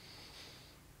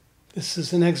 This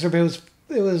is an excerpt.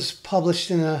 It was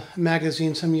published in a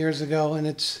magazine some years ago, and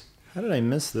it's... How did I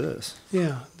miss this?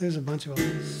 Yeah, there's a bunch of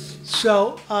them.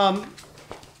 So, I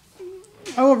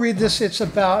will read this. It's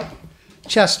about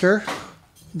Chester,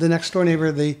 the next door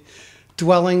neighbor, my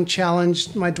dwelling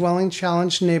challenged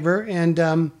neighbor,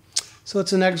 and so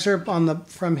it's an excerpt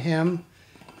from him,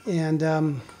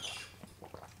 and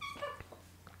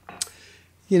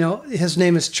his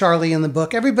name is Charlie in the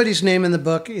book. Everybody's name in the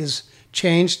book is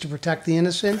changed to protect the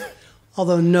innocent,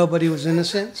 although nobody was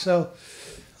innocent. So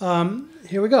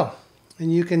here we go.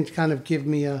 And you can kind of give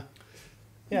me a...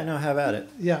 Yeah, no, have at it.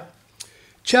 Yeah.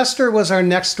 Chester was our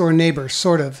next door neighbor,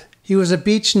 sort of. He was a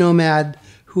beach nomad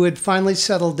who had finally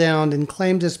settled down and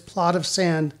claimed his plot of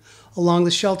sand along the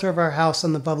shelter of our house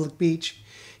on the public beach.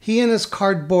 He and his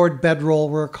cardboard bedroll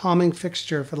were a calming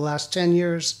fixture for the last 10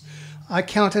 years. I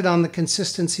counted on the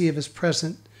consistency of his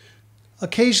presence.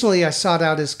 Occasionally, I sought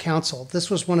out his counsel. This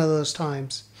was one of those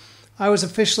times. I was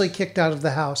officially kicked out of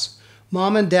the house.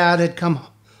 Mom and Dad had come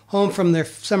home from their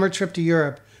summer trip to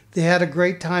Europe. They had a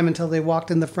great time until they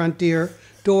walked in the front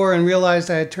door and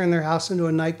realized I had turned their house into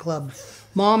a nightclub.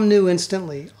 Mom knew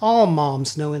instantly. All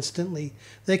moms know instantly.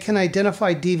 They can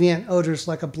identify deviant odors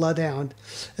like a bloodhound.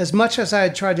 As much as I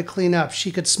had tried to clean up,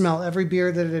 she could smell every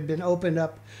beer that had been opened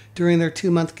up during their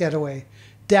 2-month getaway.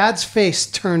 Dad's face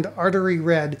turned artery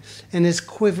red, and his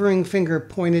quivering finger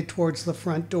pointed towards the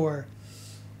front door.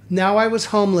 Now I was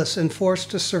homeless and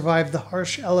forced to survive the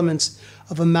harsh elements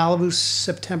of a Malibu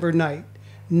September night.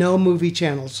 No movie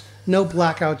channels, no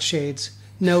blackout shades,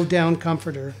 no down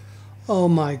comforter. Oh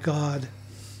my God.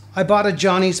 I bought a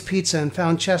Johnny's Pizza and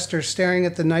found Chester staring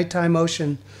at the nighttime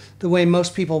ocean the way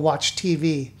most people watch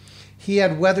TV. He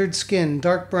had weathered skin,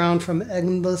 dark brown from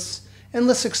endless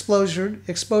exposure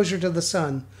to the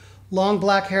sun, long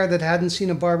black hair that hadn't seen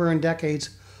a barber in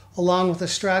decades, along with a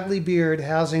straggly beard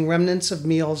housing remnants of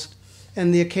meals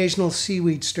and the occasional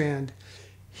seaweed strand.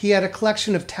 He had a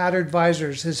collection of tattered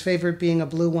visors, his favorite being a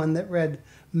blue one that read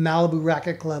Malibu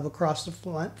Racket Club across the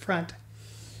front.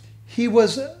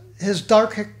 His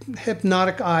dark,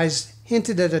 hypnotic eyes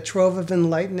hinted at a trove of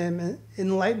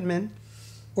enlightenment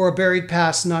or a buried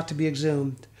past not to be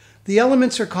exhumed. The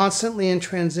elements are constantly in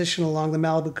transition along the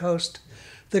Malibu coast.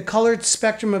 The colored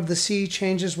spectrum of the sea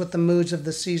changes with the moods of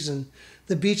the season.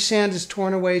 The beach sand is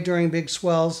torn away during big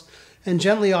swells and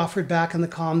gently offered back in the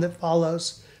calm that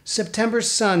follows. September's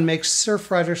sun makes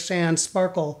surfrider sand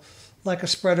sparkle like a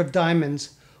spread of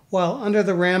diamonds, while under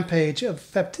the rampage of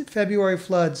February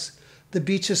floods, the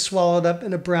beach is swallowed up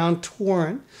in a brown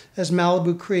torrent as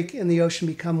Malibu Creek and the ocean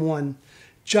become one.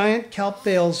 Giant kelp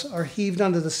bales are heaved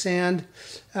onto the sand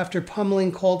after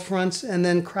pummeling cold fronts and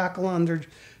then crackle under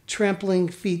trampling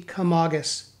feet come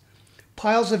August.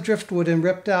 Piles of driftwood and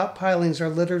ripped out pilings are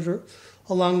littered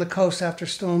along the coast after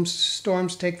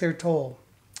storms take their toll.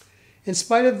 In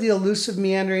spite of the elusive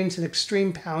meanderings and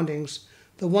extreme poundings,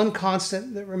 the one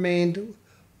constant that remained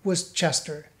was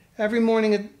Chester. Every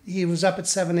morning he was up at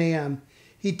 7 a.m.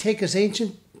 He'd take his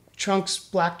ancient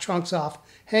black trunks off,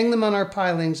 hang them on our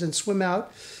pilings, and swim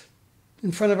out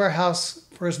in front of our house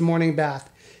for his morning bath.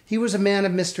 He was a man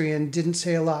of mystery and didn't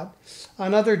say a lot.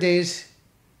 On other days,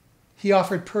 he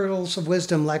offered pearls of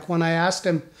wisdom, like when I asked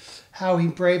him how he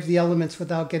braved the elements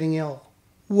without getting ill.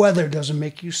 Weather doesn't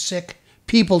make you sick.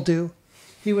 People do.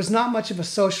 He was not much of a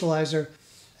socializer,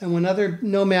 and when other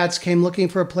nomads came looking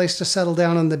for a place to settle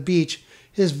down on the beach,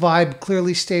 his vibe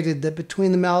clearly stated that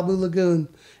between the Malibu Lagoon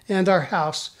and our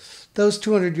house, those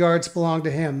 200 yards belonged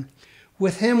to him.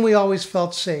 With him, we always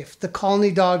felt safe. The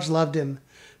colony dogs loved him.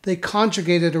 They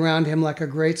conjugated around him like a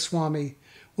great swami.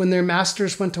 When their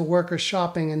masters went to work or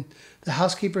shopping and the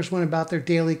housekeepers went about their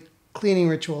daily cleaning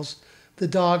rituals, the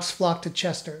dogs flocked to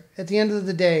Chester. At the end of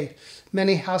the day,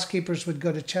 many housekeepers would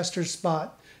go to Chester's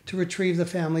spot to retrieve the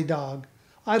family dog.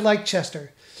 I liked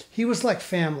Chester. He was like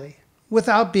family,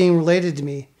 without being related to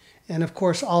me, and of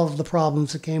course all of the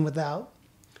problems that came without.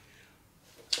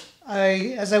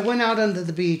 As I went out onto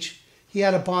the beach, he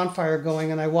had a bonfire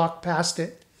going, and I walked past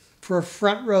it for a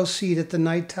front row seat at the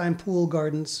nighttime pool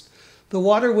gardens. The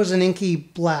water was an inky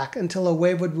black until a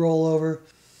wave would roll over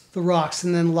the rocks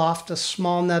and then loft a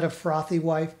small net of frothy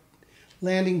white,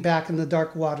 landing back in the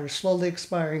dark water, slowly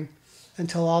expiring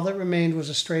until all that remained was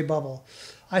a stray bubble.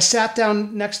 I sat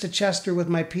down next to Chester with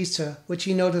my pizza, which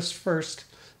he noticed first,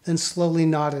 then slowly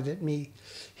nodded at me.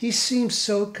 He seemed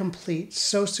so complete,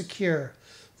 so secure,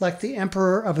 like the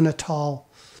emperor of an atoll.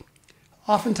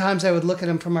 Oftentimes I would look at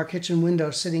him from our kitchen window,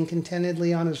 sitting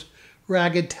contentedly on his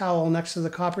ragged towel next to the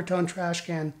copper-toned trash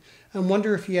can, and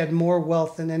wonder if he had more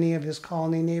wealth than any of his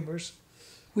colony neighbors.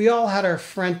 We all had our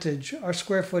frontage, our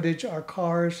square footage, our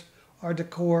cars, our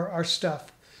decor, our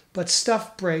stuff. But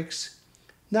stuff breaks.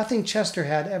 Nothing Chester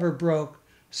had ever broke,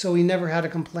 so he never had a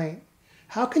complaint.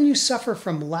 How can you suffer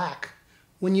from lack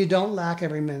when you don't lack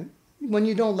when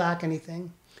you don't lack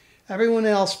anything? Everyone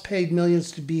else paid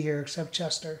millions to be here except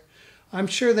Chester. I'm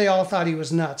sure they all thought he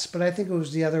was nuts, but I think it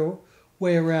was the other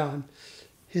way around.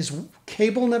 His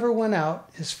cable never went out,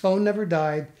 his phone never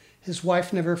died, his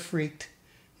wife never freaked.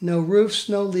 No roofs,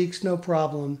 no leaks, no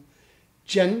problem.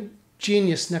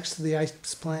 Genius next to the ice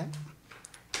plant.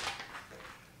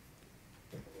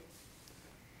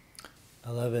 I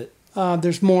love it.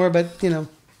 There's more, but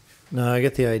No, I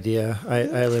get the idea.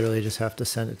 I literally just have to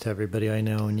send it to everybody I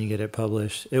know and you get it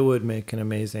published. It would make an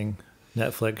amazing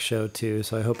Netflix show too,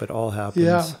 so I hope it all happens.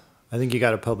 Yeah. I think you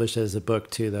got to publish it as a book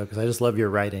too, though, because I just love your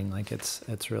writing. Like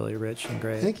it's really rich and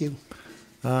great. Thank you.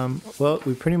 Well,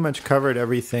 we pretty much covered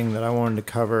everything that I wanted to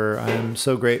cover. I'm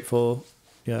so grateful.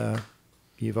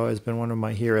 You've always been one of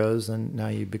my heroes, and now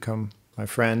you've become my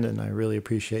friend, and I really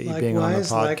appreciate you being on the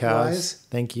podcast. Likewise.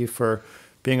 Thank you for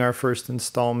being our first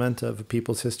installment of A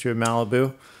People's History of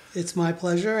Malibu. It's my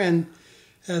pleasure, and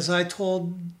as I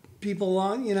told people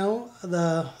on,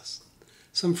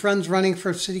 some friends running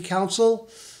for city council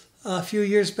a few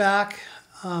years back,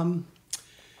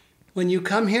 when you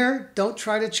come here, don't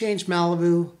try to change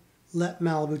Malibu. Let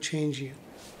Malibu change you.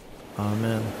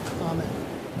 Amen. Amen.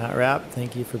 Matt Rapf,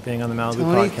 thank you for being on the Malibu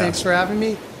Tony, podcast. thanks for having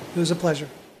me. It was a pleasure.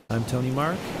 I'm Tony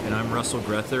Mark. And I'm Russell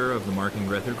Grether of the Mark and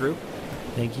Grether Group.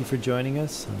 Thank you for joining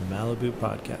us on the Malibu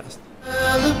podcast.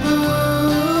 Malibu,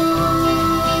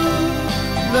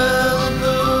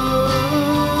 Malibu,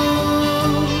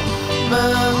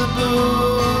 Malibu.